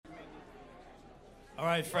All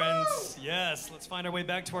right, friends. Yes, let's find our way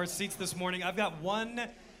back to our seats this morning. I've got one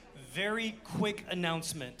very quick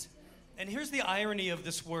announcement. And here's the irony of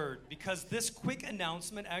this word, because this quick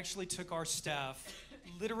announcement actually took our staff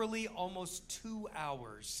literally almost 2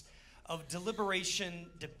 hours of deliberation,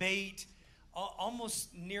 debate,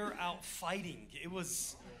 almost near out fighting. It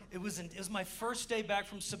was my first day back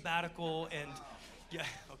from sabbatical, and yeah,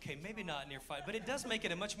 okay, maybe not near fight, but it does make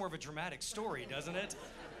it a much more of a dramatic story, doesn't it?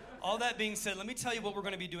 All that being said, let me tell you what we're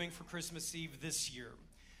going to be doing for Christmas Eve this year.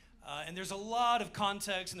 And there's a lot of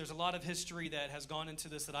context and there's a lot of history that has gone into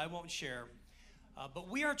this that I won't share. But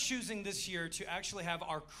we are choosing this year to actually have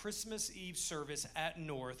our Christmas Eve service at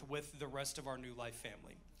North with the rest of our New Life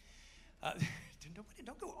family.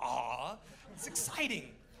 Don't go, aw. It's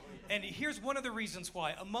exciting. And here's one of the reasons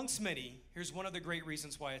why, amongst many, here's one of the great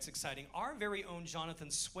reasons why it's exciting. Our very own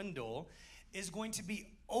Jonathan Swindle is going to be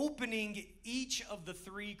opening each of the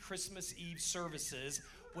 3 Christmas Eve services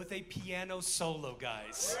with a piano solo,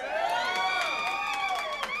 guys.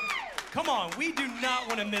 Come on, we do not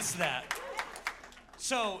want to miss that.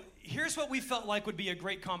 So here's what we felt like would be a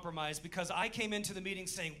great compromise, because I came into the meeting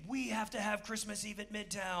saying, we have to have Christmas Eve at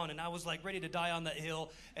Midtown, and I was like ready to die on that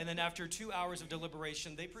hill, and then after 2 hours of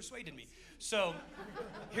deliberation, they persuaded me. So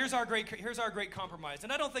here's our great compromise,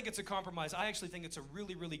 and I don't think it's a compromise. I actually think it's a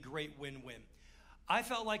really, really great win-win. I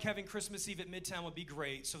felt like having Christmas Eve at Midtown would be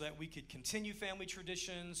great so that we could continue family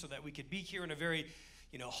traditions, so that we could be here in a very,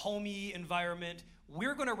 homey environment.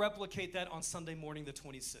 We're going to replicate that on Sunday morning, the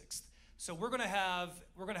 26th. So we're going to have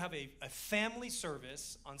a family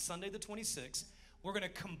service on Sunday the 26th. We're going to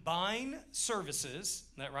combine services,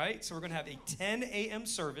 isn't that right? So we're going to have a 10 a.m.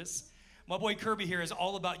 service. My boy Kirby here is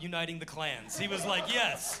all about uniting the clans. He was like,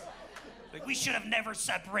 yes. Like, we should have never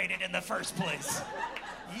separated in the first place.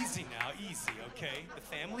 Easy now, easy, okay? The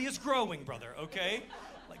family is growing, brother, okay?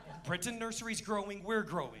 Like, Britton Nursery's growing, we're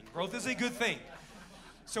growing. Growth is a good thing.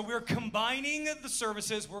 So we're combining the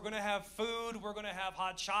services. We're going to have food. We're going to have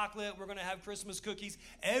hot chocolate. We're going to have Christmas cookies.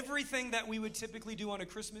 Everything that we would typically do on a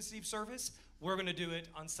Christmas Eve service, we're going to do it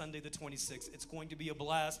on Sunday the 26th. It's going to be a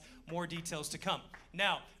blast. More details to come.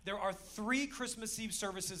 Now, there are 3 Christmas Eve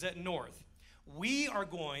services at North. We are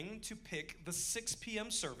going to pick the 6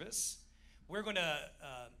 p.m. service. We're going to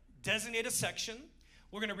designate a section.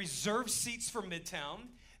 We're going to reserve seats for Midtown.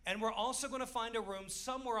 And we're also going to find a room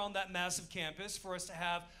somewhere on that massive campus for us to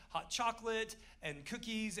have hot chocolate and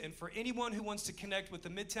cookies, and for anyone who wants to connect with the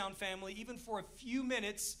Midtown family, even for a few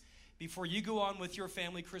minutes before you go on with your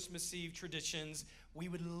family Christmas Eve traditions. We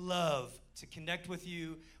would love to connect with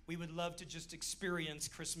you. We would love to just experience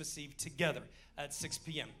Christmas Eve together at 6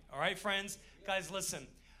 p.m. All right, friends? Guys, listen.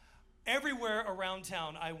 Everywhere around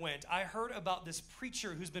town I went, I heard about this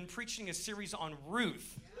preacher who's been preaching a series on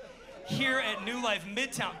Ruth here at New Life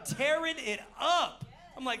Midtown, tearing it up.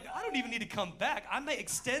 I'm like, I don't even need to come back. I may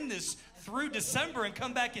extend this through December and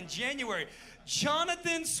come back in January.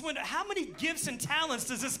 Jonathan Swindle, how many gifts and talents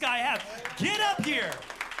does this guy have? Get up here.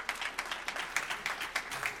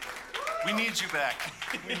 We need you back.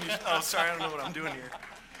 Oh, sorry, I don't know what I'm doing here.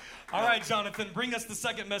 All right, Jonathan, bring us the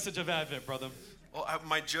second message of Advent, brother. Well,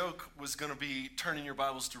 my joke was going to be turning your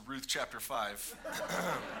Bibles to Ruth chapter 5.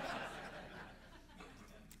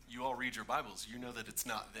 You all read your Bibles. You know that it's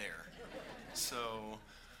not there. So,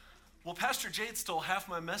 well, Pastor Jade stole half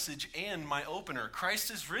my message and my opener.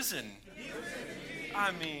 Christ is risen.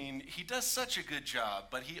 I mean, he does such a good job,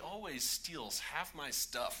 but he always steals half my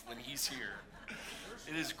stuff when he's here.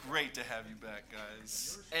 It is great to have you back,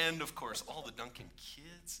 guys. And, of course, all the Duncan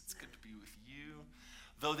kids. It's good to be with you.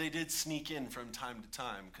 Though they did sneak in from time to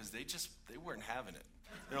time because they weren't having it.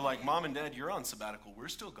 They're like, Mom and Dad, you're on sabbatical. We're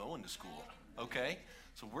still going to school, okay?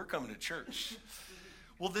 So we're coming to church.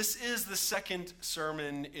 Well, this is the second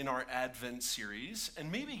sermon in our Advent series,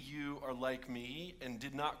 and maybe you are like me and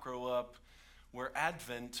did not grow up where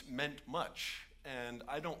Advent meant much. And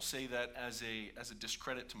I don't say that as a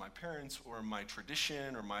discredit to my parents or my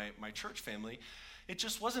tradition or my church family. It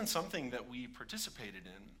just wasn't something that we participated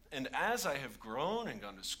in. And as I have grown and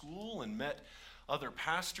gone to school and met other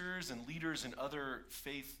pastors and leaders in other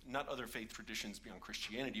faith, not other faith traditions beyond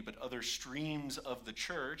Christianity, but other streams of the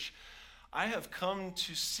church, I have come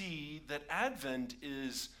to see that Advent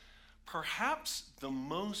is perhaps the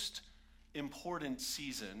most important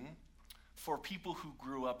season for people who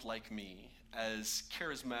grew up like me as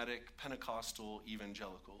charismatic Pentecostal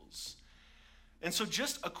evangelicals. And so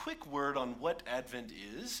just a quick word on what Advent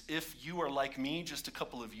is. If you are like me just a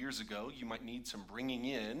couple of years ago, you might need some bringing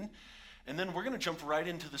in. And then we're going to jump right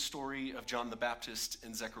into the story of John the Baptist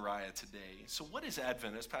and Zechariah today. So what is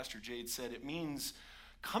Advent? As Pastor Jade said, it means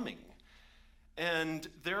coming. And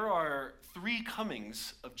there are three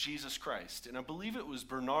comings of Jesus Christ. And I believe it was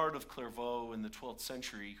Bernard of Clairvaux in the 12th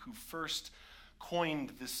century who first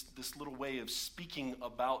coined this little way of speaking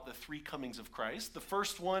about the three comings of Christ. The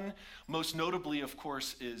first one, most notably, of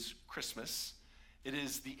course, is Christmas. It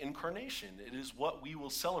is the incarnation. It is what we will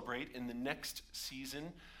celebrate in the next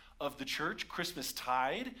season of the church,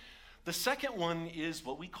 Christmastide. The second one is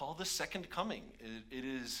what we call the second coming. It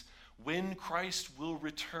is when Christ will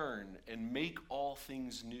return and make all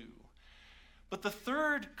things new. But the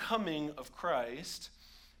third coming of Christ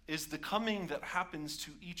is the coming that happens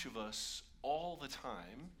to each of us all the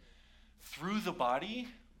time through the body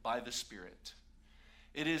by the Spirit.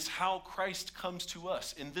 It is how Christ comes to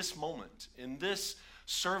us in this moment, in this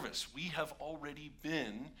service. We have already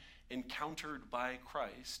been encountered by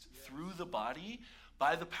Christ through the body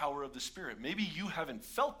by the power of the Spirit. Maybe you haven't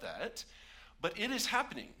felt that, but it is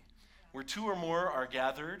happening. Where two or more are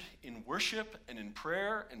gathered in worship and in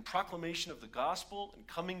prayer and proclamation of the gospel and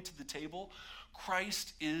coming to the table,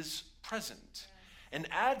 Christ is present. And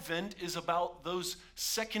Advent is about those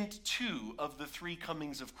second two of the three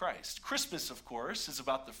comings of Christ. Christmas, of course, is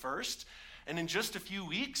about the first. And in just a few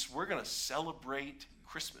weeks, we're going to celebrate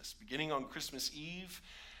Christmas, beginning on Christmas Eve,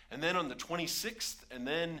 and then on the 26th, and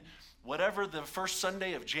then whatever the first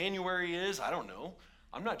Sunday of January is, I don't know.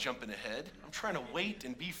 I'm not jumping ahead. I'm trying to wait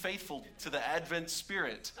and be faithful to the Advent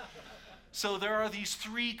spirit. So there are these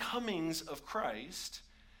three comings of Christ,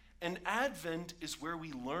 and Advent is where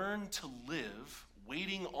we learn to live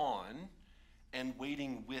waiting on and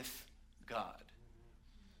waiting with God.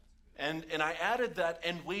 And I added that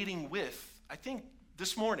and waiting with, I think,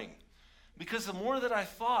 this morning, because the more that I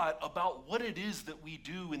thought about what it is that we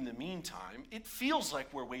do in the meantime, it feels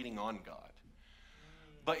like we're waiting on God.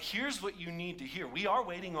 But here's what you need to hear. We are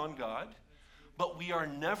waiting on God, but we are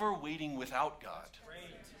never waiting without God.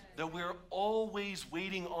 That we're always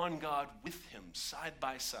waiting on God with him, side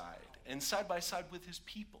by side with his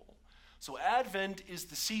people. So Advent is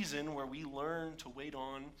the season where we learn to wait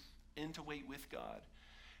on and to wait with God.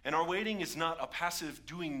 And our waiting is not a passive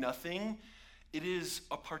doing nothing. It is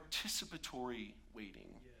a participatory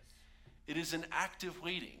waiting. It is an active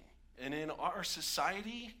waiting. And in our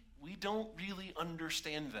society, we don't really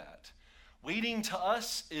understand that. Waiting to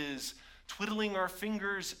us is twiddling our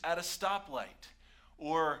fingers at a stoplight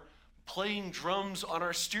or playing drums on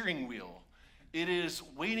our steering wheel. It is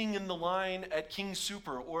waiting in the line at King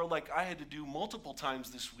Super, or like I had to do multiple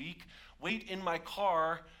times this week, wait in my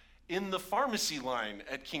car in the pharmacy line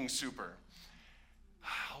at King Super.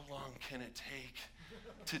 How long can it take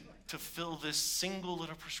to fill this single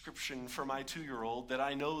little prescription for my 2-year-old that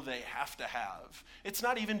I know they have to have? It's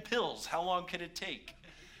not even pills. How long can it take?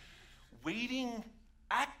 Waiting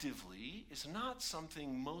actively is not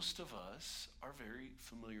something most of us are very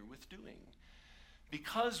familiar with doing,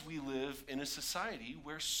 because we live in a society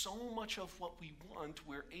where so much of what we want,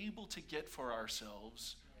 we're able to get for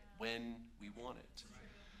ourselves when we want it.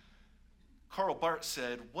 Karl Barth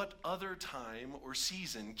said, "What other time or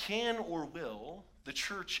season can or will the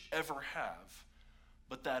church ever have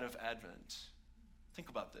but that of Advent?" Think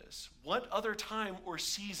about this. What other time or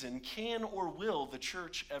season can or will the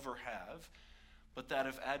church ever have but that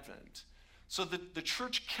of Advent? So the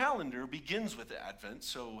church calendar begins with Advent.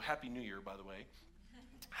 So Happy New Year, by the way.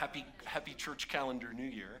 Happy church calendar New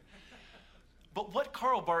Year. But what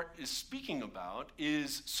Karl Barth is speaking about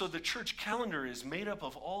is, so the church calendar is made up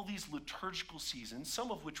of all these liturgical seasons, some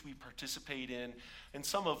of which we participate in, and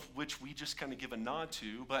some of which we just kind of give a nod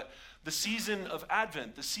to. But the season of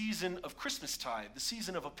Advent, the season of Christmastide, the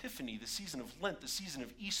season of Epiphany, the season of Lent, the season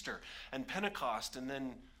of Easter, and Pentecost, and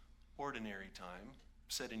then ordinary time,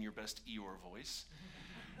 said in your best Eeyore voice.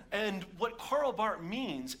 And what Karl Barth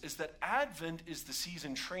means is that Advent is the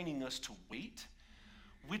season training us to wait,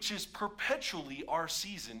 which is perpetually our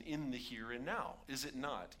season in the here and now, is it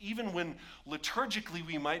not? Even when liturgically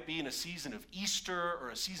we might be in a season of Easter or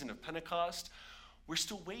a season of Pentecost, we're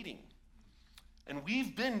still waiting. And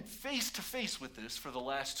we've been face to face with this for the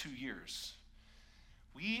last 2 years.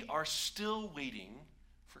 We are still waiting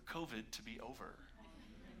for COVID to be over.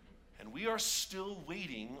 And we are still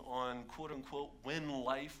waiting on, quote unquote, when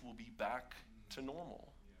life will be back to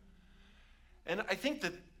normal. And I think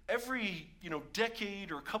that every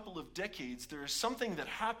decade or couple of decades, there is something that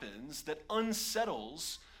happens that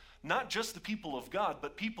unsettles not just the people of God,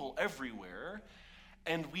 but people everywhere.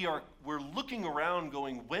 And we're looking around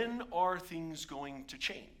going, when are things going to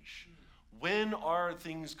change? When are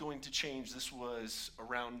things going to change? This was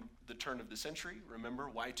around the turn of the century. Remember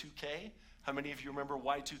Y2K? How many of you remember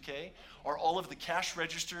Y2K? Are all of the cash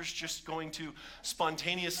registers just going to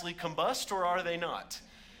spontaneously combust, or are they not?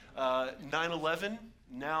 9/11,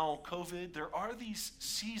 now COVID. There are these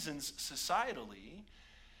seasons societally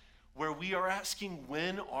where we are asking,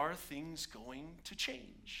 when are things going to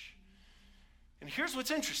change? And here's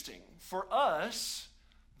what's interesting. For us,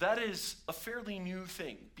 that is a fairly new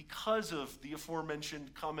thing because of the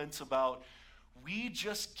aforementioned comments about we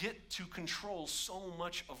just get to control so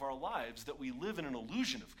much of our lives that we live in an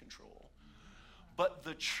illusion of control. But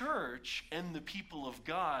the church and the people of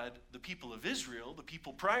God, the people of Israel, the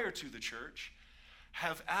people prior to the church,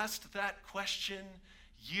 have asked that question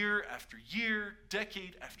year after year,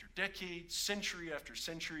 decade after decade, century after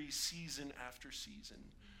century, season after season.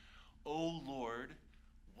 Oh Lord,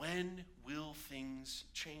 when will things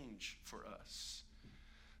change for us?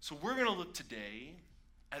 So we're going to look today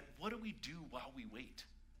at what do we do while we wait?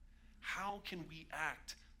 How can we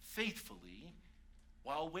act faithfully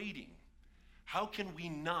while waiting? How can we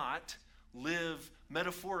not live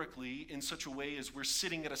metaphorically in such a way as we're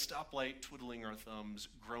sitting at a stoplight, twiddling our thumbs,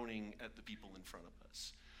 groaning at the people in front of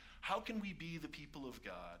us? How can we be the people of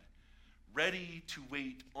God, ready to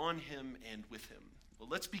wait on him and with him? Well,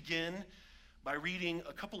 let's begin by reading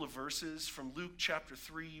a couple of verses from Luke chapter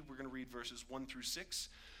 3. We're going to read verses 1 through 6.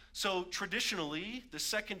 So traditionally, the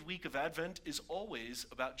second week of Advent is always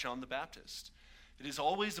about John the Baptist. It is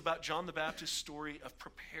always about John the Baptist's story of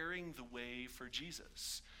preparing the way for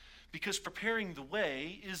Jesus. Because preparing the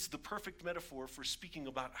way is the perfect metaphor for speaking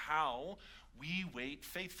about how we wait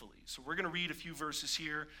faithfully. So we're going to read a few verses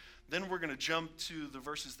here. Then we're going to jump to the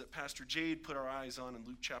verses that Pastor Jade put our eyes on in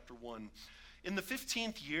Luke chapter 1. In the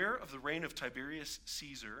 15th year of the reign of Tiberius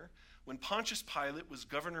Caesar, when Pontius Pilate was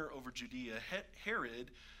governor over Judea,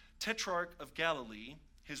 Herod, tetrarch of Galilee,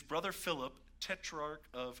 his brother Philip, tetrarch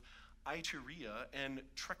of Iturea and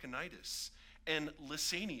Trachonitis, and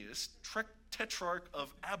Lysanias, tetrarch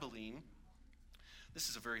of Abilene. This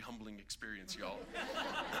is a very humbling experience, y'all.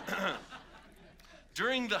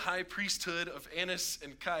 During the high priesthood of Annas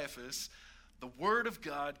and Caiaphas, the word of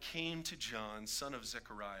God came to John, son of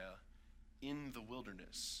Zechariah, in the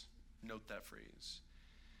wilderness. Note that phrase.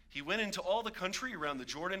 He went into all the country around the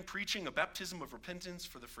Jordan, preaching a baptism of repentance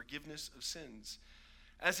for the forgiveness of sins.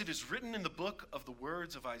 As it is written in the book of the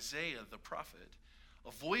words of Isaiah the prophet,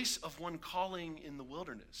 a voice of one calling in the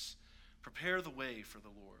wilderness, prepare the way for the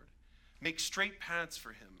Lord. Make straight paths for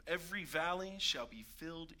him. Every valley shall be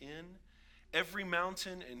filled in, every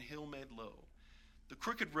mountain and hill made low. The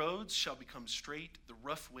crooked roads shall become straight, the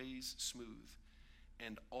rough ways smooth.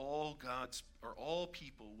 And all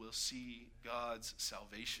people will see God's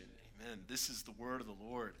salvation. Amen. This is the word of the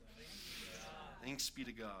Lord. Thanks be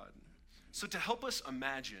to God. So to help us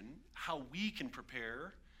imagine how we can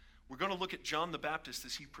prepare, we're going to look at John the Baptist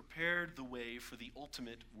as he prepared the way for the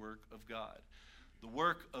ultimate work of God. The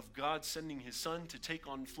work of God sending his son to take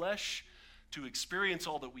on flesh, to experience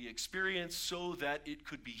all that we experience so that it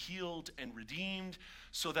could be healed and redeemed,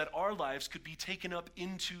 so that our lives could be taken up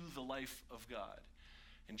into the life of God.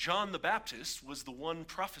 And John the Baptist was the one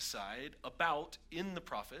prophesied about in the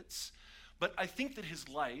prophets, but I think that his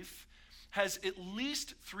life has at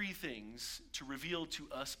least three things to reveal to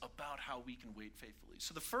us about how we can wait faithfully.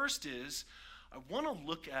 So the first is, I want to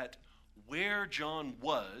look at where John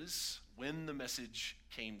was when the message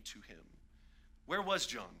came to him. Where was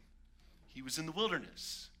John? He was in the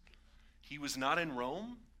wilderness. He was not in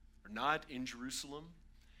Rome or not in Jerusalem.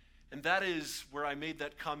 And that is where I made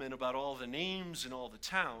that comment about all the names and all the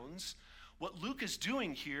towns. What Luke is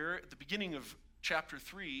doing here at the beginning of chapter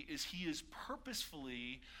 3 is he is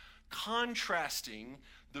purposefully contrasting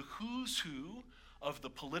the who's who of the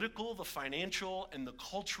political, the financial, and the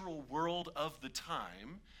cultural world of the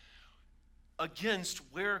time against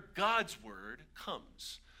where God's word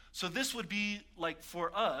comes. So this would be like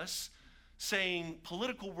for us saying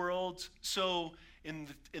political world, so in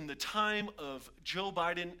the time of Joe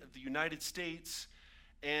Biden of the United States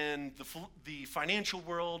and the financial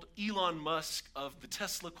world, Elon Musk of the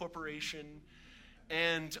Tesla Corporation,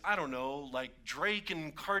 and I don't know, like Drake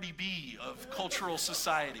and Cardi B of cultural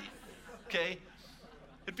society, okay?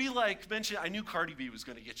 It'd be like I knew Cardi B was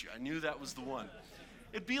going to get you. I knew that was the one.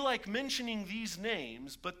 It'd be like mentioning these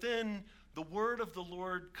names, but then the word of the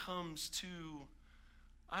Lord comes to,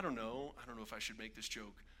 I don't know if I should make this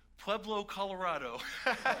joke, Pueblo, Colorado,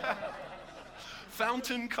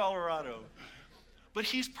 Fountain, Colorado. But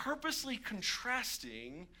he's purposely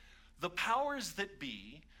contrasting the powers that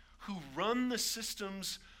be who run the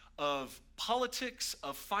systems of politics,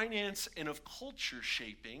 of finance, and of culture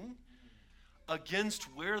shaping against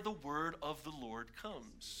where the word of the Lord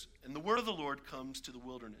comes. And the word of the Lord comes to the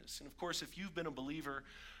wilderness. And of course, if you've been a believer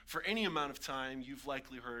for any amount of time, you've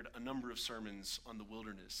likely heard a number of sermons on the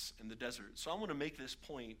wilderness and the desert. So I want to make this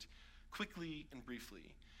point quickly and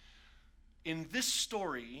briefly. In this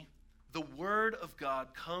story, the word of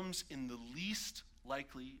God comes in the least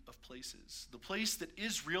likely of places, the place that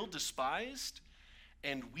Israel despised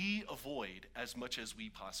and we avoid as much as we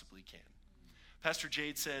possibly can. Pastor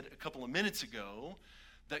Jade said a couple of minutes ago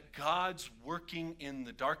that God's working in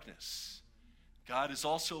the darkness. God is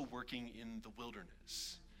also working in the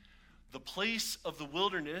wilderness. The place of the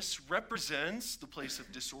wilderness represents the place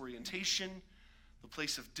of disorientation, the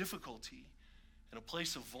place of difficulty, and a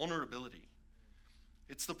place of vulnerability.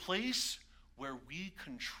 It's the place where we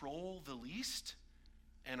control the least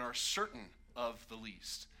and are certain of the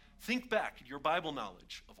least. Think back your Bible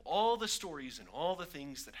knowledge of all the stories and all the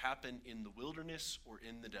things that happen in the wilderness or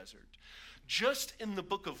in the desert. Just in the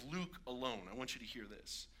book of Luke alone, I want you to hear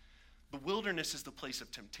this. The wilderness is the place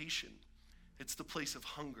of temptation. It's the place of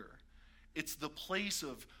hunger. It's the place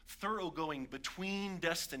of thoroughgoing between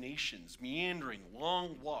destinations, meandering,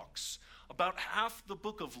 long walks. About half the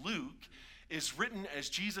book of Luke is written as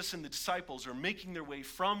Jesus and the disciples are making their way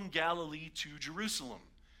from Galilee to Jerusalem.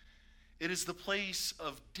 It is the place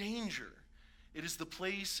of danger. It is the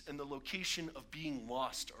place and the location of being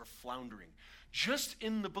lost or floundering. Just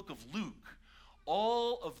in the book of Luke,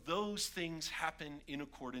 all of those things happen in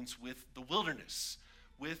accordance with the wilderness,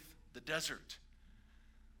 with the desert.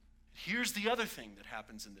 Here's the other thing that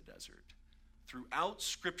happens in the desert. Throughout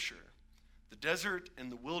Scripture, the desert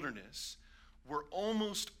and the wilderness were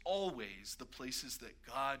almost always the places that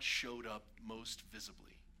God showed up most visibly.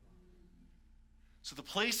 So the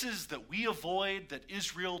places that we avoid, that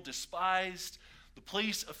Israel despised, the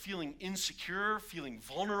place of feeling insecure, feeling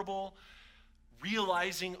vulnerable,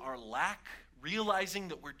 realizing our lack, realizing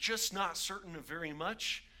that we're just not certain of very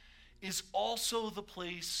much, is also the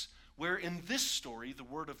place where in this story the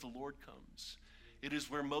word of the Lord comes. It is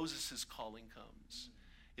where Moses' calling comes.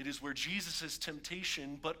 It is where Jesus'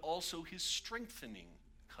 temptation, but also his strengthening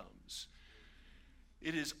comes.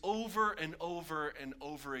 It is over and over and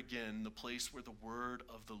over again the place where the word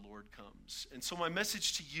of the Lord comes. And so my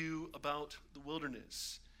message to you about the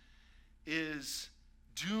wilderness is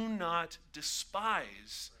do not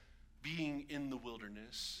despise being in the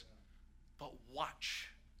wilderness, but watch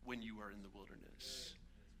when you are in the wilderness.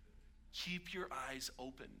 Keep your eyes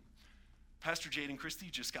open. Pastor Jade and Christy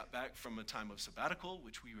just got back from a time of sabbatical,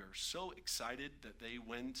 which we were so excited that they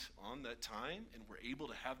went on that time and were able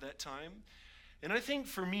to have that time. And I think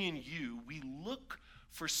for me and you, we look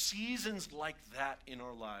for seasons like that in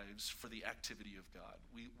our lives for the activity of God.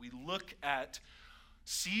 We look at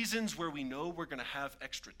seasons where we know we're going to have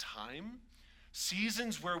extra time,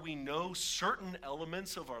 seasons where we know certain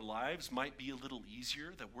elements of our lives might be a little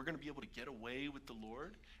easier, that we're going to be able to get away with the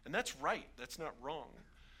Lord. And that's right, that's not wrong.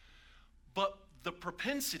 But the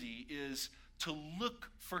propensity is to look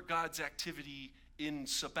for God's activity in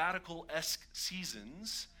sabbatical-esque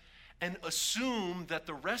seasons and assume that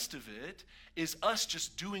the rest of it is us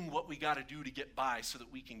just doing what we got to do to get by so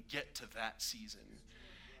that we can get to that season.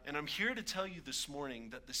 And I'm here to tell you this morning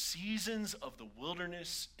that the seasons of the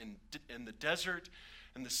wilderness and the desert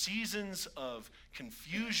and the seasons of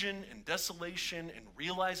confusion and desolation and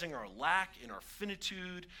realizing our lack in our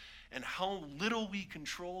finitude and how little we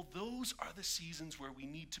control, those are the seasons where we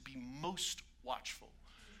need to be most watchful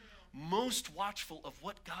of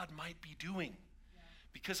what God might be doing.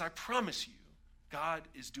 Because I promise you, God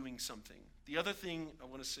is doing something. The other thing I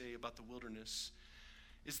want to say about the wilderness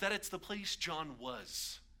is that it's the place John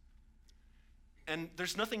was. And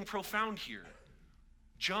there's nothing profound here.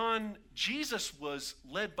 Jesus was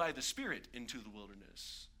led by the Spirit into the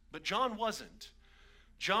wilderness, but John wasn't.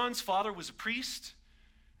 John's father was a priest,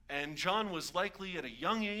 and John was likely at a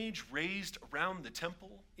young age raised around the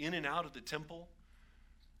temple, in and out of the temple.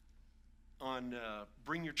 On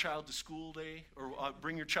bring your child to school day or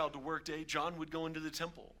bring your child to work day, John would go into the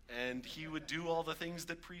temple and he would do all the things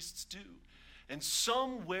that priests do. And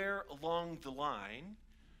somewhere along the line,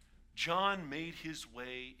 John made his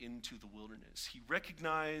way into the wilderness. He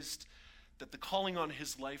recognized that the calling on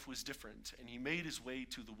his life was different, and he made his way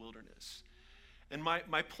to the wilderness. And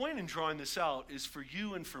my point in drawing this out is for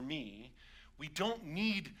you and for me, we don't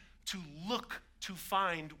need to look to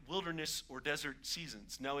find wilderness or desert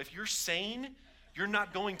seasons. Now, if you're sane, you're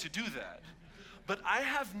not going to do that. But I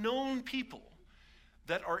have known people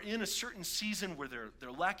that are in a certain season where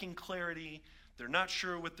they're lacking clarity, they're not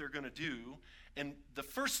sure what they're going to do, and the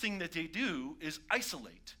first thing that they do is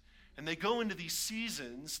isolate. And they go into these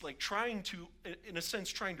seasons like trying to, in a sense,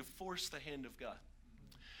 trying to force the hand of God.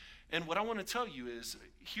 And what I want to tell you is,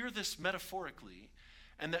 hear this metaphorically,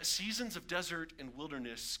 and that seasons of desert and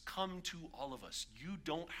wilderness come to all of us. You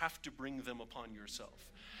don't have to bring them upon yourself.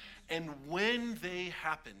 And when they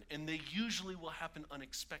happen, and they usually will happen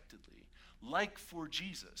unexpectedly, like for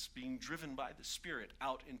Jesus being driven by the Spirit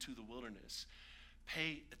out into the wilderness,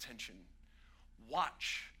 pay attention.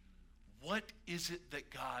 Watch. What is it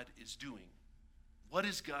that God is doing? What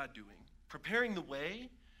is God doing? Preparing the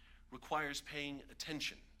way requires paying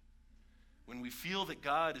attention. When we feel that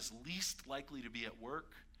God is least likely to be at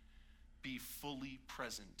work, be fully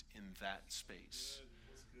present in that space.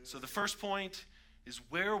 So the first point is,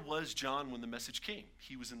 where was John when the message came?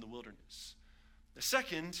 He was in the wilderness. The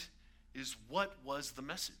second is, what was the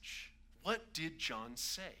message? What did John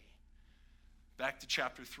say? Back to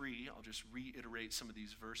chapter 3, I'll just reiterate some of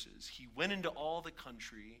these verses. He went into all the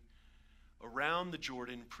country around the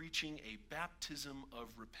Jordan, preaching a baptism of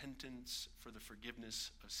repentance for the forgiveness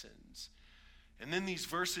of sins. And then these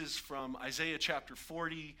verses from Isaiah chapter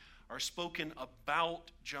 40 are spoken about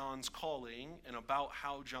John's calling and about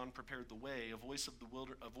how John prepared the way. A voice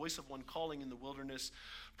of one calling in the wilderness,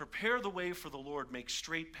 prepare the way for the Lord, make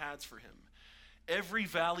straight paths for him. Every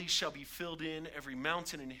valley shall be filled in, every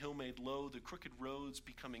mountain and hill made low, the crooked roads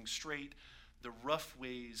becoming straight, the rough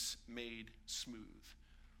ways made smooth.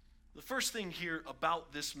 The first thing here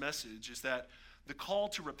about this message is that the call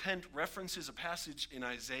to repent references a passage in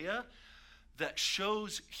Isaiah that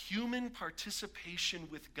shows human participation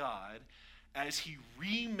with God as he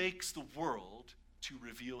remakes the world to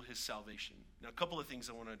reveal his salvation. Now, a couple of things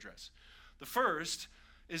I want to address. The first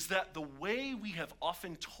is that the way we have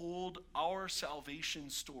often told our salvation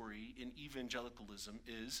story in evangelicalism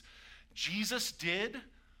is Jesus did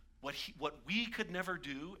what we could never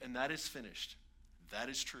do, and that is finished. That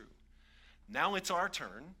is true. Now it's our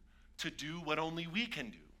turn to do what only we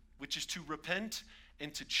can do, which is to repent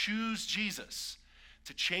and to choose Jesus,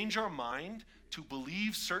 to change our mind, to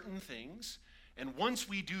believe certain things. And once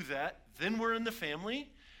we do that, then we're in the family,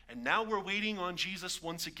 and now we're waiting on Jesus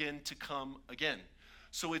once again to come again.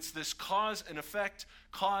 So it's this cause and effect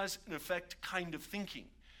kind of thinking.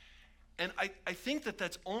 And I think that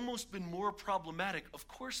that's almost been more problematic. Of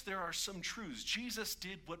course, there are some truths. Jesus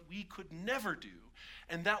did what we could never do,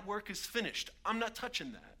 and that work is finished. I'm not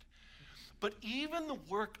touching that. But even the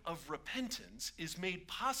work of repentance is made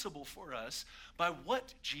possible for us by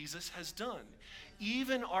what Jesus has done.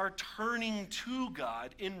 Even our turning to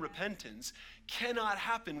God in repentance cannot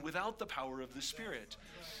happen without the power of the Spirit.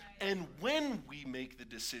 And when we make the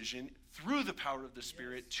decision through the power of the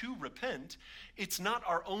Spirit to repent, it's not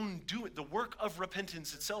our own doing. The work of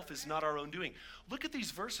repentance itself is not our own doing. Look at these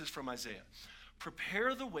verses from Isaiah.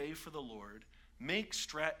 Prepare the way for the Lord, make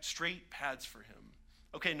straight paths for him.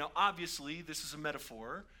 Okay, now obviously this is a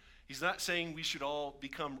metaphor. He's not saying we should all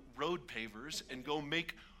become road pavers and go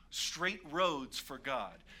make straight roads for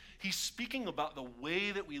God. He's speaking about the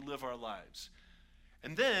way that we live our lives.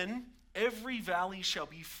 And then, every valley shall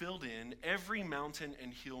be filled in, every mountain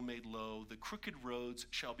and hill made low, the crooked roads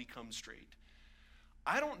shall become straight.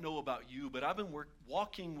 I don't know about you, but I've been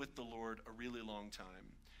walking with the Lord a really long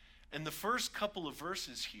time. And the first couple of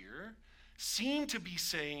verses here seem to be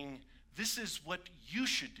saying, this is what you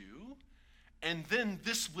should do, and then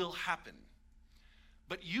this will happen.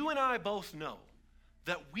 But you and I both know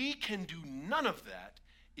that we can do none of that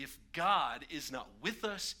if God is not with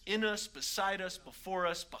us, in us, beside us, before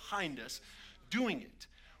us, behind us, doing it.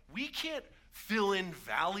 We can't fill in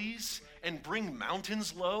valleys and bring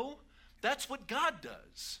mountains low. That's what God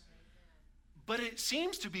does. But it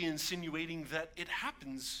seems to be insinuating that it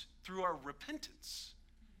happens through our repentance.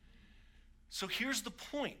 So here's the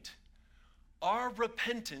point. Our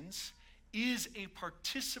repentance is a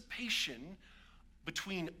participation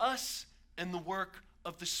between us and the work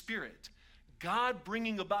of the Spirit. God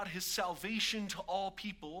bringing about his salvation to all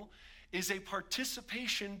people is a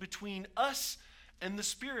participation between us and the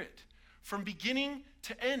Spirit. From beginning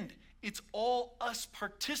to end, it's all us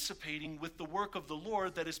participating with the work of the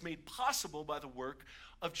Lord that is made possible by the work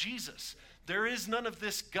of Jesus. There is none of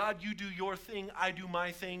this, God, you do your thing, I do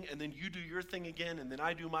my thing, and then you do your thing again, and then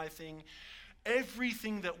I do my thing.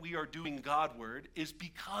 Everything that we are doing Godward is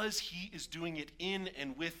because he is doing it in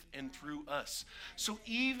and with and through us. So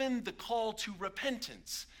even the call to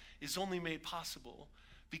repentance is only made possible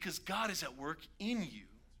because God is at work in you.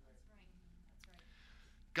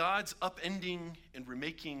 God's upending and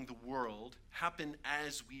remaking the world happen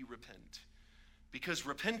as we repent. Because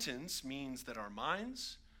repentance means that our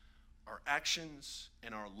minds, our actions,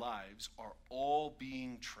 and our lives are all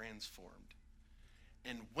being transformed.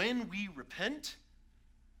 And when we repent,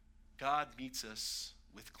 God meets us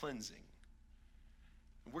with cleansing.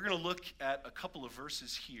 And we're going to look at a couple of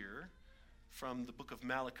verses here from the book of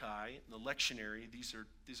Malachi, the lectionary.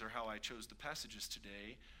 These are how I chose the passages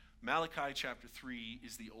today. Malachi chapter 3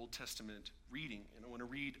 is the Old Testament reading, and I want to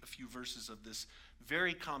read a few verses of this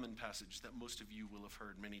very common passage that most of you will have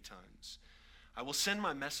heard many times. I will send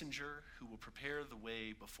my messenger who will prepare the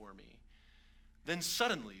way before me. Then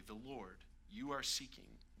suddenly the Lord you are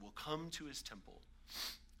seeking will come to his temple.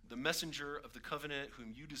 The messenger of the covenant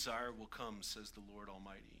whom you desire will come, says the Lord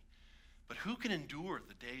Almighty. But who can endure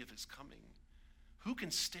the day of his coming? Who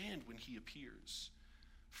can stand when he appears?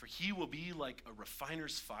 For he will be like a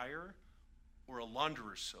refiner's fire or a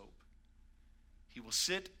launderer's soap. He will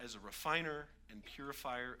sit as a refiner and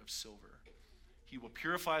purifier of silver. He will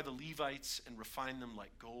purify the Levites and refine them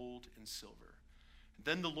like gold and silver. And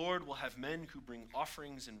then the Lord will have men who bring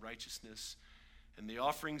offerings in righteousness, and the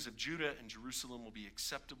offerings of Judah and Jerusalem will be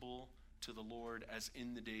acceptable to the Lord as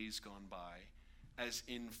in the days gone by, as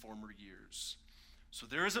in former years. So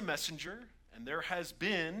there is a messenger, and there has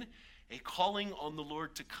been a calling on the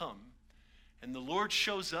Lord to come. And the Lord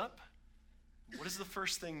shows up. What is the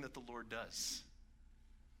first thing that the Lord does?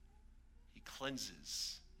 He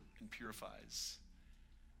cleanses and purifies.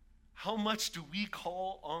 How much do we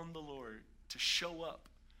call on the Lord to show up?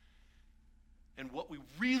 And what we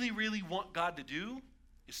really, really want God to do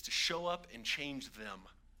is to show up and change them.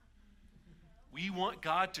 We want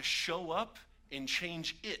God to show up and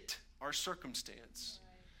change it, our circumstance.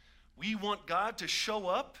 We want God to show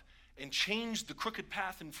up and change the crooked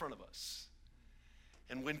path in front of us.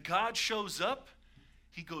 And when God shows up,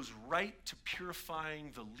 he goes right to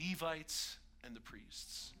purifying the Levites and the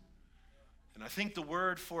priests. And I think the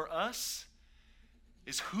word for us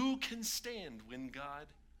is, who can stand when God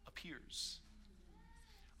appears?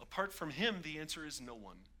 Apart from him, the answer is no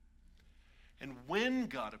one. And when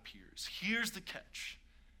God appears, here's the catch.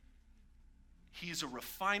 He is a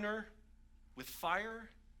refiner with fire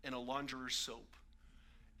and a launderer's soap.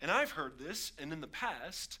 And I've heard this, and in the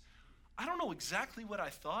past, I don't know exactly what I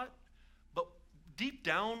thought, but deep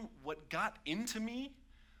down, what got into me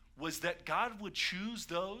was that God would choose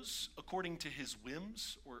those according to his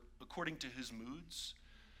whims or according to his moods.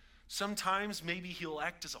 Sometimes maybe he'll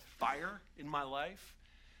act as a fire in my life.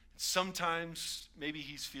 Sometimes maybe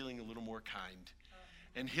he's feeling a little more kind,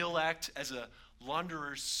 and he'll act as a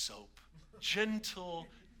launderer's soap, gentle,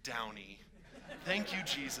 downy. Thank you,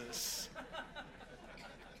 Jesus.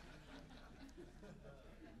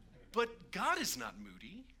 But God is not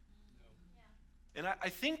moody. And I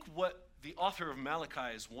think what the author of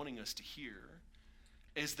Malachi is wanting us to hear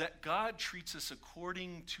is that God treats us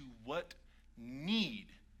according to what need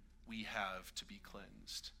we have to be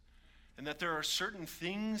cleansed. And that there are certain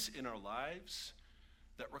things in our lives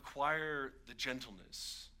that require the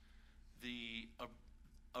gentleness, the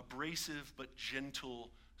abrasive but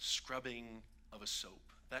gentle scrubbing of a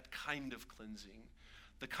soap, that kind of cleansing,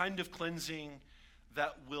 the kind of cleansing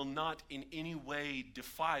that will not in any way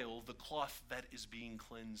defile the cloth that is being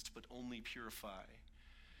cleansed, but only purify.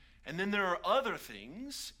 And then there are other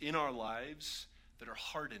things in our lives that are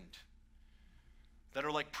hardened, that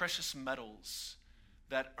are like precious metals,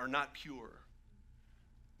 that are not pure,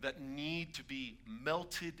 that need to be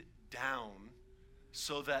melted down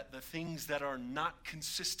so that the things that are not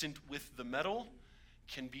consistent with the metal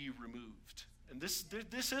can be removed. And this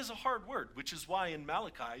is a hard word, which is why in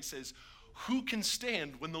Malachi it says, who can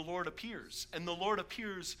stand when the Lord appears? And the Lord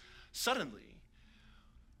appears suddenly.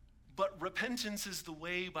 But repentance is the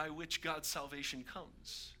way by which God's salvation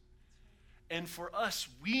comes. And for us,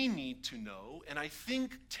 we need to know, and I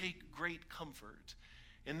think take great comfort,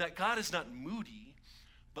 in that God is not moody,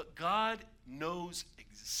 but God knows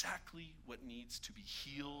exactly what needs to be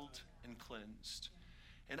healed and cleansed.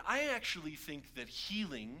 And I actually think that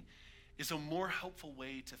healing is a more helpful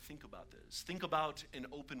way to think about this. Think about an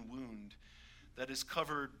open wound that is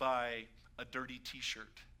covered by a dirty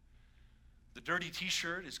t-shirt. The dirty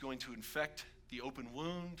t-shirt is going to infect the open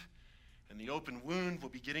wound, and the open wound will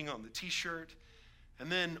be getting on the t-shirt.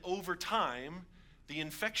 And then over time, the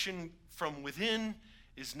infection from within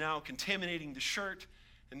is now contaminating the shirt,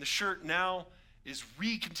 and the shirt now is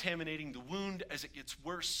recontaminating the wound as it gets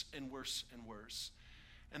worse and worse and worse.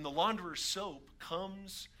 And the launderer's soap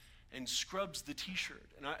comes and scrubs the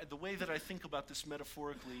t-shirt. And the way that I think about this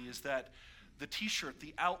metaphorically is that the t-shirt,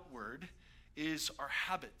 the outward, is our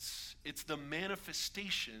habits. It's the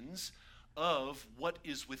manifestations of what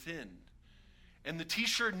is within. And the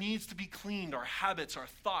t-shirt needs to be cleaned. Our habits, our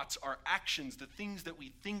thoughts, our actions, the things that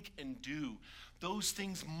we think and do, those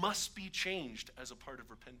things must be changed as a part of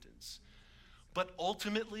repentance. But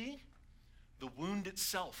ultimately, the wound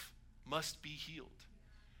itself must be healed.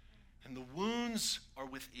 And the wounds are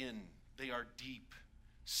within. They are deep.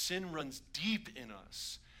 Sin runs deep in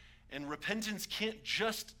us. And repentance can't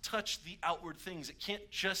just touch the outward things. It can't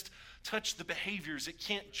just touch the behaviors. It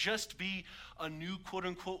can't just be a new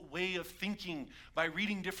quote-unquote way of thinking. By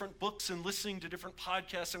reading different books and listening to different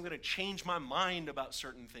podcasts, I'm going to change my mind about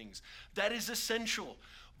certain things. That is essential.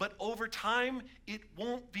 But over time, it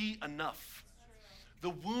won't be enough. The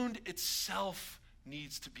wound itself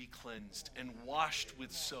needs to be cleansed and washed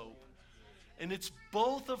with soap. And it's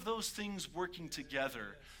both of those things working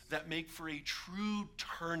together that make for a true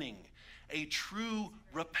turning, a true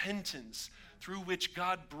repentance through which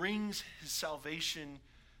God brings his salvation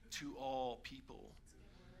to all people.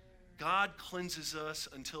 God cleanses us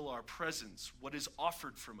until our presence, what is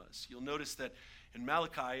offered from us. You'll notice that in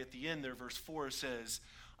Malachi at the end there, verse 4 says,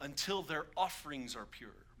 until their offerings are pure.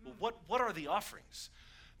 Well, what are the offerings?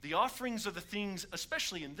 The offerings are the things,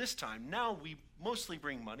 especially in this time. Now we mostly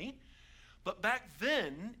bring money. But back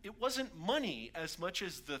then, it wasn't money as much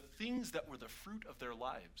as the things that were the fruit of their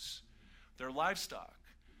lives, their livestock,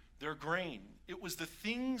 their grain. It was the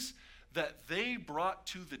things that they brought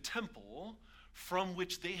to the temple from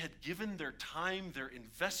which they had given their time, their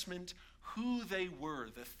investment, who they were.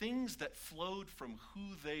 The things that flowed from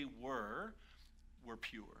who they were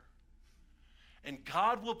pure. And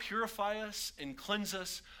God will purify us and cleanse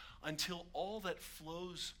us until all that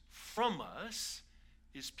flows from us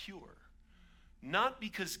is pure. Not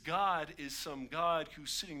because God is some God who's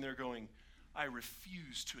sitting there going, I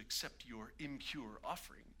refuse to accept your impure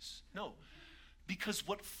offerings. No, because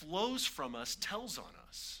what flows from us tells on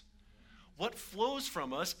us. What flows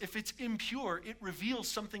from us, if it's impure, it reveals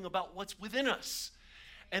something about what's within us.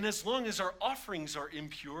 And as long as our offerings are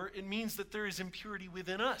impure, it means that there is impurity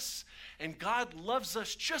within us. And God loves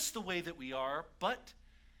us just the way that we are, but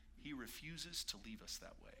he refuses to leave us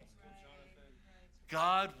that way.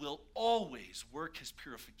 God will always work his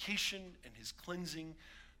purification and his cleansing,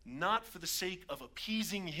 not for the sake of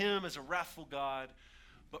appeasing him as a wrathful God,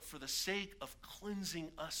 but for the sake of cleansing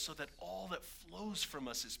us so that all that flows from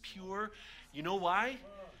us is pure. You know why?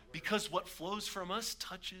 Because what flows from us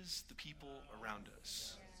touches the people around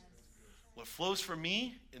us. What flows from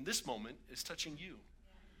me in this moment is touching you.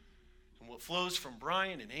 And what flows from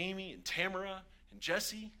Brian and Amy and Tamara and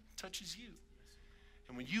Jesse touches you.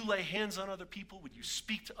 And when you lay hands on other people, when you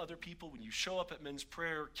speak to other people, when you show up at men's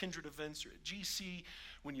prayer, kindred events, or at GC,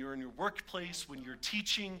 when you're in your workplace, when you're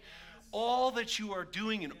teaching, all that you are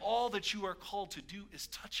doing and all that you are called to do is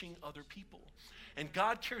touching other people. And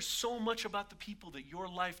God cares so much about the people that your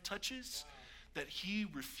life touches that he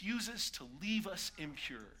refuses to leave us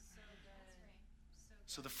impure.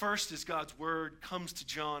 So the first is God's word comes to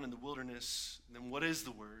John in the wilderness. And then what is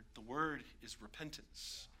the word? The word is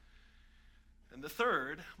repentance. And the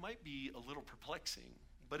third might be a little perplexing,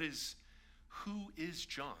 but is who is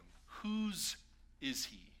John? Whose is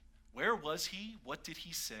he? Where was he? What did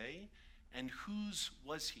he say? And whose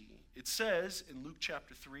was he? It says in Luke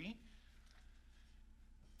chapter 3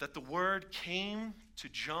 that the word came to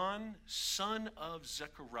John, son of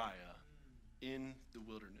Zechariah, in the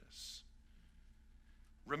wilderness.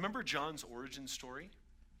 Remember John's origin story?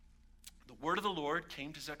 The word of the Lord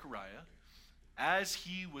came to Zechariah as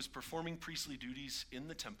he was performing priestly duties in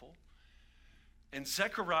the temple. And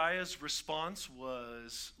Zechariah's response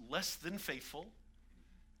was less than faithful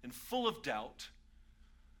and full of doubt.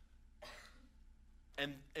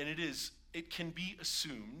 And it can be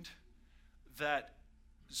assumed that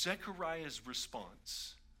Zechariah's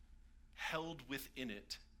response held within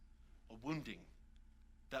it a wounding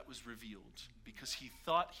that was revealed because he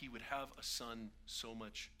thought he would have a son so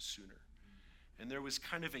much sooner. And there was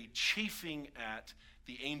kind of a chafing at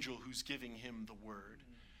the angel who's giving him the word.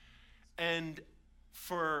 And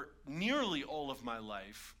for nearly all of my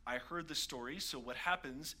life, I heard the story. So what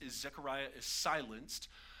happens is Zechariah is silenced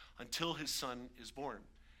until his son is born.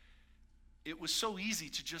 It was so easy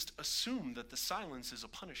to just assume that the silence is a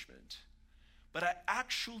punishment. But I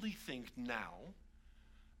actually think now,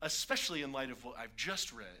 especially in light of what I've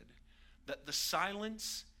just read, that the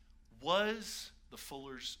silence was the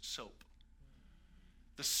fuller's soap.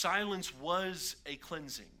 The silence was a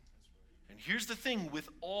cleansing. And here's the thing with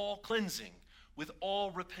all cleansing, with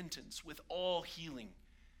all repentance, with all healing,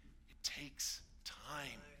 it takes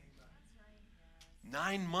time.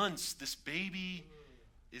 9 months, this baby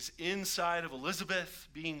is inside of Elizabeth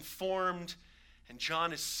being formed, and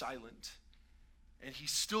John is silent. And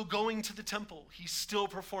he's still going to the temple. He's still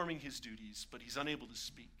performing his duties, but he's unable to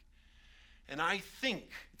speak. And I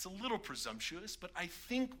think, it's a little presumptuous, but I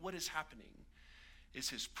think what is happening is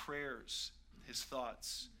his prayers his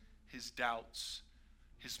thoughts, his doubts,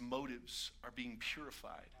 his motives are being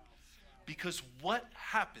purified. Because what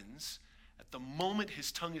happens at the moment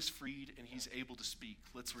his tongue is freed and he's able to speak?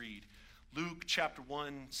 Let's read Luke chapter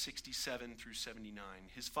 1, 67 through 79.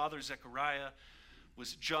 His father Zechariah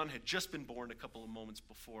John had just been born a couple of moments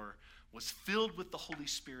before, was filled with the Holy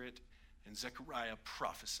Spirit, and Zechariah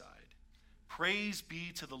prophesied. Praise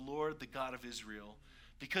be to the Lord, the God of Israel,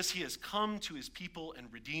 because he has come to his people and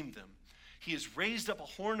redeemed them. He has raised up a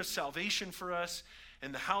horn of salvation for us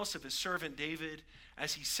in the house of his servant David,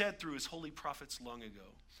 as he said through his holy prophets long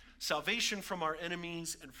ago. Salvation from our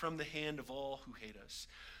enemies and from the hand of all who hate us,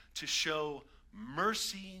 to show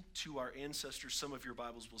mercy to our ancestors. Some of your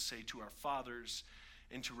Bibles will say to our fathers,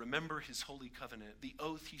 and to remember his holy covenant, the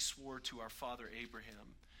oath he swore to our father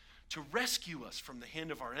Abraham, to rescue us from the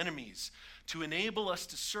hand of our enemies, to enable us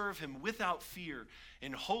to serve him without fear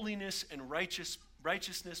in holiness and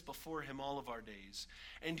righteousness before him all of our days.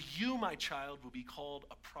 And you, my child, will be called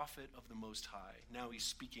a prophet of the Most High. Now he's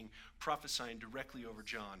speaking, prophesying directly over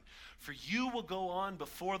John. For you will go on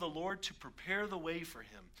before the Lord to prepare the way for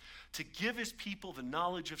him, to give his people the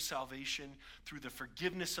knowledge of salvation through the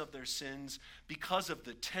forgiveness of their sins, because of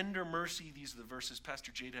the tender mercy, these are the verses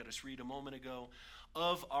Pastor Jade had us read a moment ago,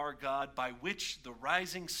 of our God, by which the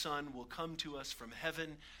rising sun will come to us from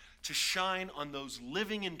heaven to shine on those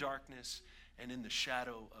living in darkness and in the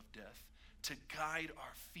shadow of death, to guide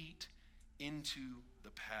our feet into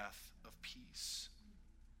the path of peace.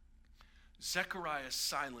 Zechariah's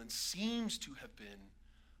silence seems to have been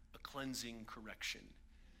a cleansing correction,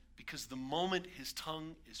 because the moment his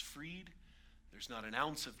tongue is freed, there's not an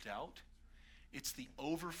ounce of doubt. It's the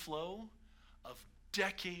overflow of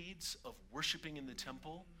decades of worshiping in the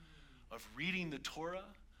temple, of reading the Torah,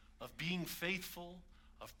 of being faithful,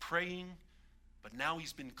 of praying, but now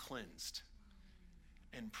he's been cleansed.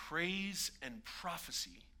 And praise and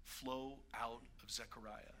prophecy flow out of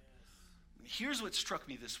Zechariah. Here's what struck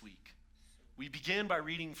me this week. We began by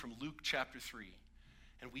reading from Luke chapter 3.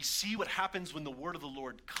 And we see what happens when the word of the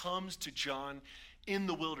Lord comes to John in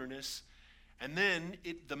the wilderness. And then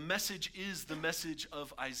the message is the message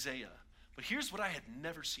of Isaiah. But here's what I had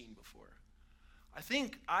never seen before. I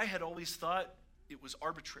think I had always thought it was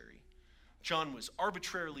arbitrary. John was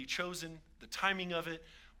arbitrarily chosen. The timing of it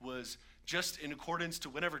was just in accordance to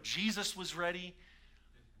whenever Jesus was ready.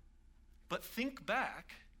 But think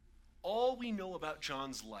back, all we know about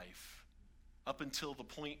John's life up until the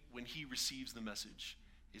point when he receives the message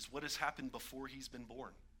is what has happened before he's been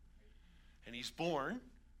born. And he's born,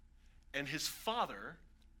 and his father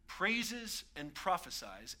praises and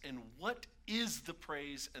prophesies. And what is the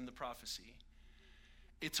praise and the prophecy?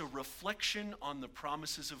 It's a reflection on the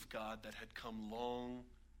promises of God that had come long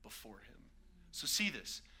before him. So see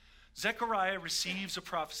this. Zechariah receives a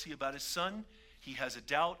prophecy about his son. He has a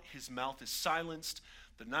doubt. His mouth is silenced.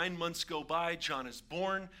 The 9 months go by. John is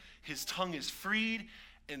born. His tongue is freed.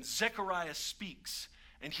 And Zechariah speaks.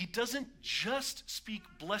 And he doesn't just speak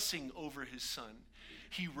blessing over his son.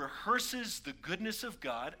 He rehearses the goodness of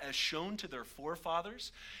God as shown to their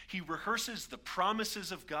forefathers. He rehearses the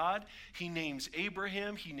promises of God. He names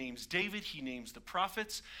Abraham. He names David. He names the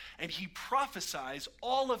prophets. And he prophesies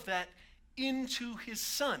all of that into his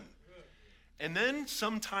son. And then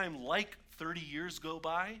sometime like 30 years go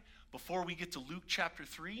by before we get to Luke chapter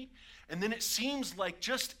 3. And then it seems like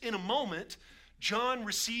just in a moment, John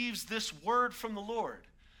receives this word from the Lord.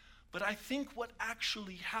 But I think what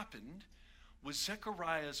actually happened was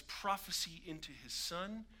Zechariah's prophecy into his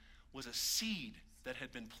son was a seed that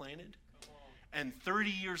had been planted. And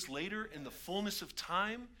 30 years later, in the fullness of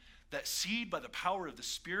time, that seed, by the power of the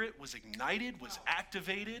Spirit, was ignited, was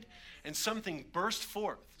activated, and something burst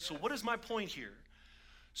forth. So what is my point here?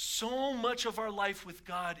 So much of our life with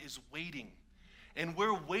God is waiting. And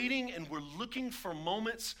we're waiting and we're looking for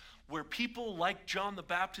moments where people like John the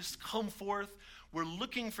Baptist come forth. We're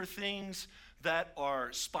looking for things that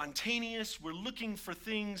are spontaneous. We're looking for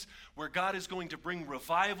things where God is going to bring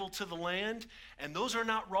revival to the land. And those are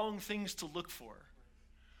not wrong things to look for.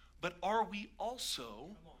 But are we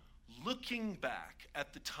also looking back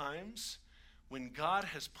at the times when God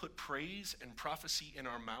has put praise and prophecy in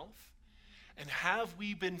our mouth? And have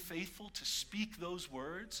we been faithful to speak those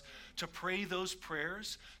words, to pray those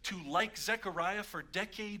prayers, to, like Zechariah for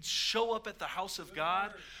decades, show up at the house of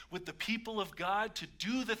God with the people of God, to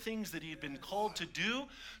do the things that he had been called to do,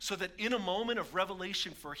 so that in a moment of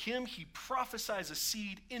revelation for him, he prophesies a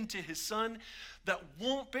seed into his son that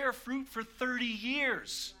won't bear fruit for 30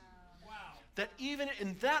 years. That even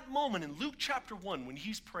in that moment in Luke chapter 1, when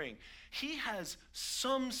he's praying, he has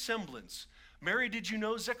some semblance. Mary, did you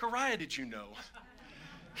know? Zechariah, did you know?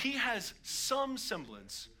 He has some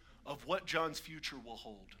semblance of what John's future will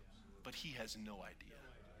hold, but he has no idea.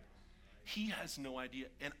 He has no idea.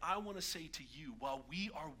 And I want to say to you, while we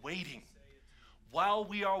are waiting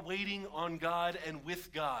on God and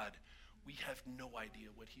with God, we have no idea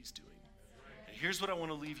what he's doing. And here's what I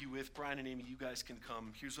want to leave you with. Brian and Amy, you guys can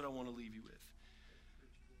come. Here's what I want to leave you with.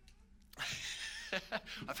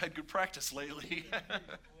 I've had good practice lately.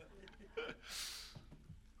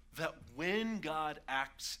 That when God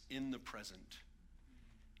acts in the present,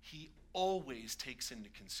 he always takes into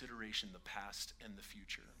consideration the past and the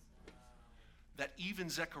future. That even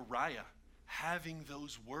Zechariah, having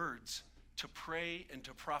those words to pray and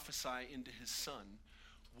to prophesy into his son,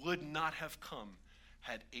 would not have come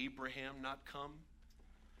had Abraham not come,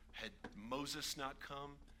 had Moses not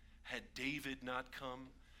come, had David not come,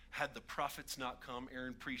 had the prophets not come.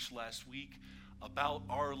 Aaron preached last week about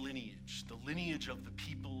our lineage, the lineage of the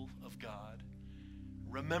people of God.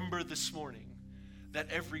 Remember this morning that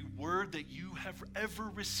every word that you have ever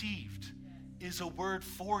received is a word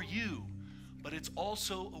for you, but it's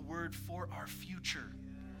also a word for our future,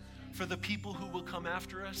 for the people who will come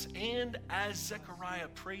after us. And as Zechariah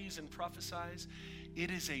prays and prophesies, it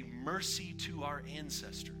is a mercy to our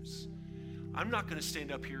ancestors. I'm not going to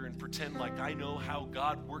stand up here and pretend like I know how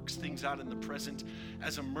God works things out in the present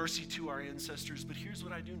as a mercy to our ancestors, but here's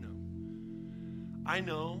what I do know. I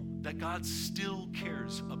know that God still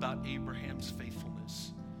cares about Abraham's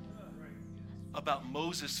faithfulness, about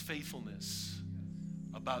Moses' faithfulness,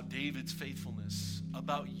 about David's faithfulness,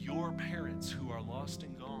 about your parents who are lost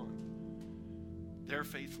and gone, their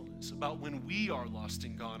faithfulness, about when we are lost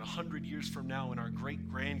and gone 100 years from now and our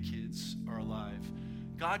great-grandkids are alive.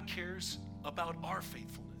 God cares about our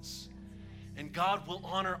faithfulness, and God will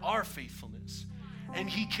honor our faithfulness, and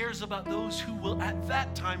he cares about those who will at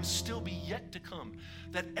that time still be yet to come.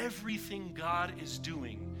 That everything God is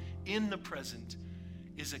doing in the present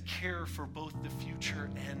is a care for both the future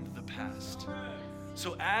and the past.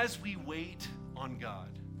 So as we wait on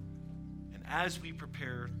God and as we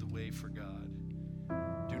prepare the way for God,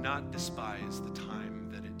 do not despise the time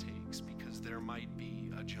that it takes, because there might be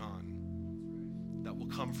a John that will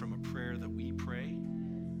come from a prayer that we pray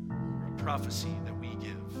or a prophecy that we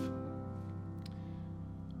give.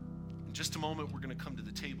 In just a moment, we're going to come to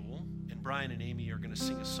the table, and Brian and Amy are going to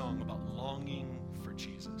sing a song about longing for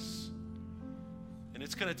Jesus. And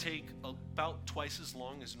it's going to take about twice as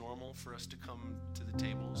long as normal for us to come to the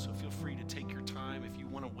table, so feel free to take your time. If you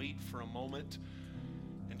want to wait for a moment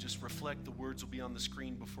and just reflect, the words will be on the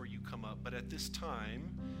screen before you come up. But at this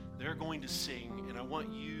time, they're going to sing, and I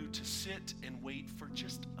want you to sit and wait for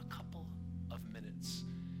just a couple of minutes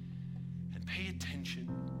and pay attention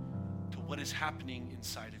to what is happening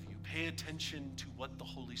inside of you. Pay attention to what the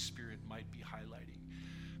Holy Spirit might be highlighting.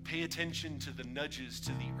 Pay attention to the nudges,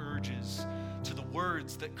 to the urges, to the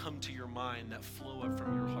words that come to your mind, that flow up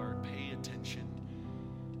from your heart. Pay attention,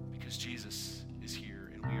 because Jesus is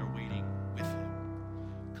here and we are waiting with him.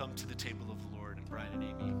 Come to the table of the Lord, and Brian and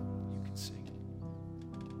Amy, you can sing.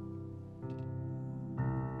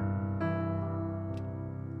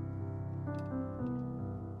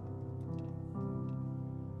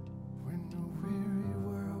 When the weary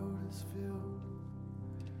world is filled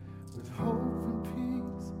with hope and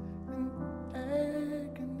peace and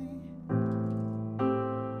agony,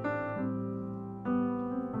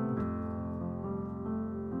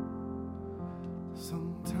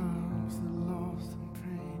 sometimes the lost and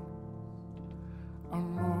pain are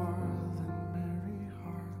more than merry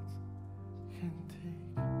hearts can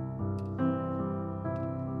take.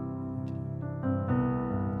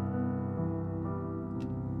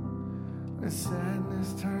 Where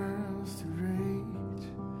sadness turns to rage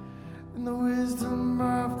and the wisdom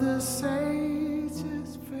of the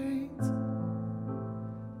sages fades,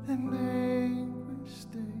 and anguish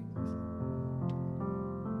stays.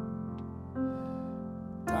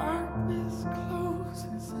 Darkness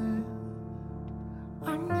closes in.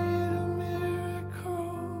 I need a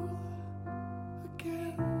miracle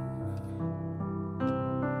again.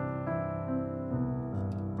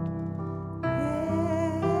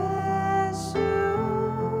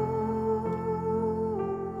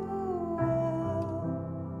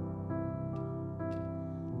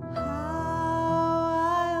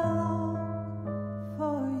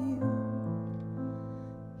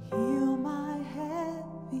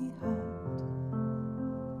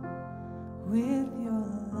 With your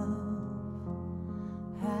love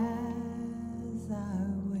as I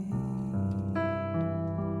wait.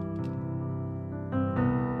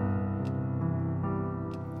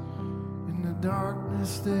 In the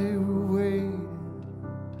darkness they were waiting,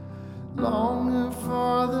 longing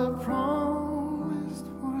for the promised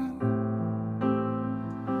one.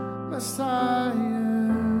 Messiah.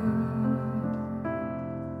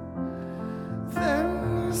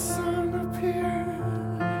 Then the sun appeared,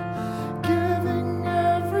 giving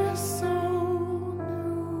every soul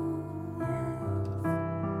new worth.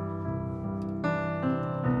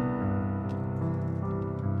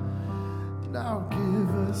 Now give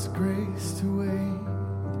us grace to wait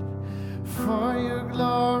for your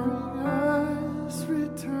glorious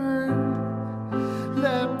return.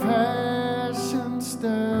 Let passion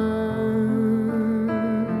stir.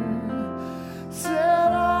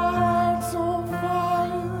 Set our hearts on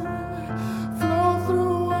fire. Flow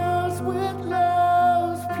through us with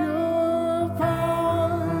love's pure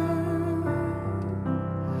power.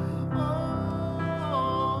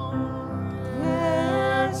 Oh,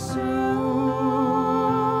 Yeshua.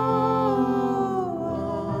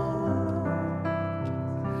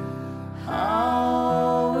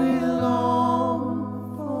 How we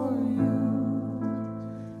long for you.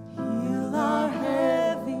 Heal our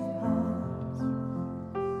heavy hearts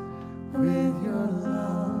with your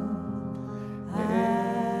love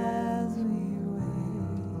as we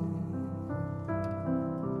wait.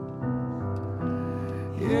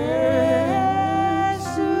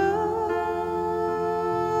 Yeshua,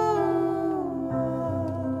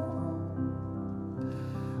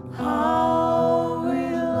 how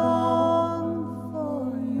we long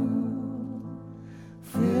for you.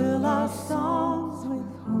 Fill our songs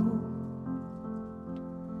with hope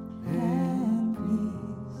and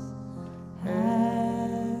peace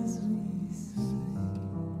as we sing.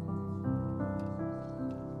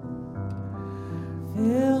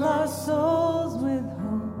 Fill our souls with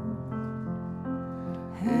hope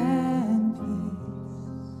and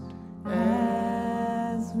peace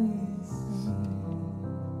as we sing.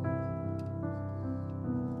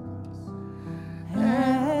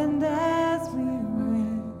 And as we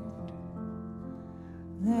wait,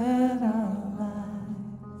 let our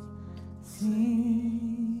lives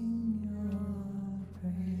sing your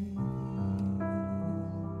praise.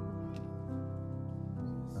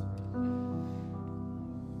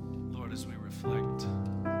 Lord, as we reflect,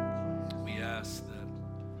 we ask that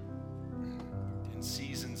in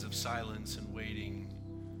seasons of silence and waiting,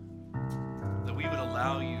 that we would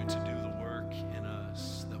allow you to do the work in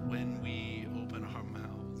us, that when we open our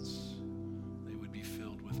mouths, they would be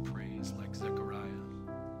filled with praise like Zechariah.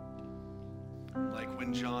 Like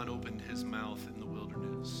when John opened his mouth in the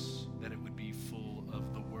wilderness, that it would be full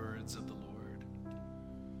of the words of the Lord.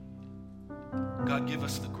 God, give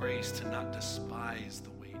us the grace to not despise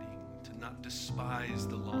the waiting, to not despise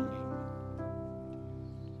the longing,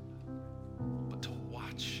 but to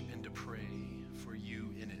watch and to pray for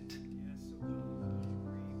you in it.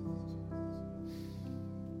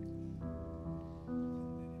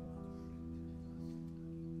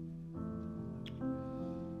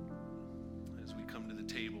 As we come to the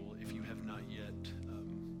table, if you have not yet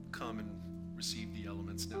come and received the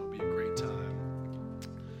elements, now would be a great time.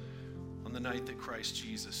 On the night that Christ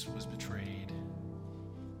Jesus was betrayed,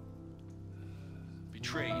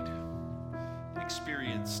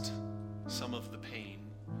 experienced some of the pain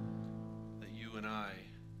that you and I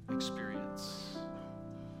experience.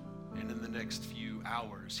 And in the next few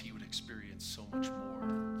hours, he would experience so much more.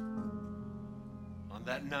 On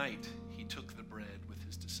that night, he took the bread with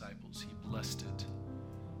his disciples. He blessed it.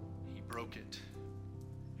 He broke it.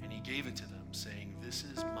 And he gave it to them, saying, "This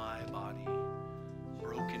is my body,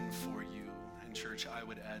 broken for you." And church, I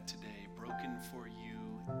would add today, broken for you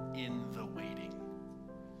in the waiting.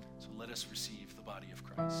 So let us receive the body of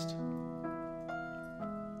Christ.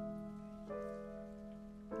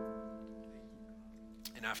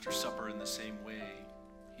 And after supper, in the same way,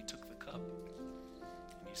 he took the cup.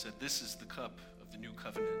 And he said, "This is the cup of the new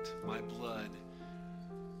covenant, my blood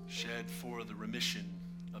shed for the remission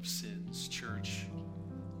of sins." Church,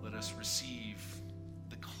 let us receive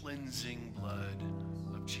the cleansing blood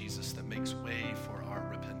of Jesus that makes way for our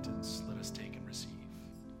repentance. Let us take and receive.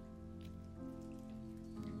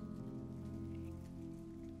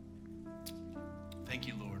 Thank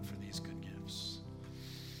you, Lord, for these good gifts.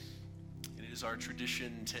 It is our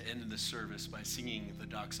tradition to end the service by singing the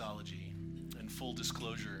doxology. And full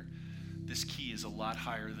disclosure, this key is a lot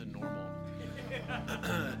higher than normal.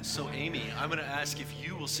 So Amy, I'm going to ask if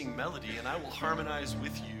you will sing melody and I will harmonize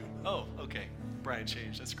with you. Oh, okay. Brian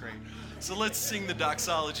changed. That's great. So let's sing the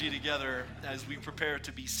doxology together as we prepare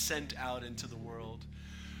to be sent out into the world.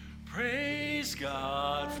 Praise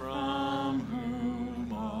God from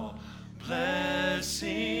whom all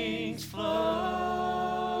blessings flow.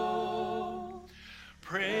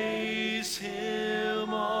 Praise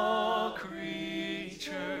him, all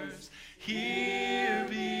creatures here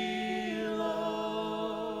below.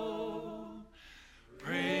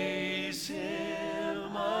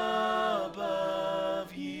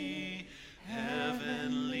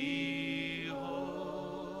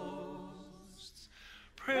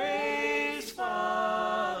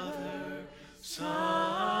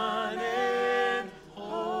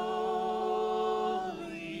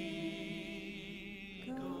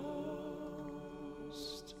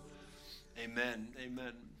 Amen.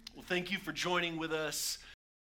 Amen. Well, thank you for joining with us.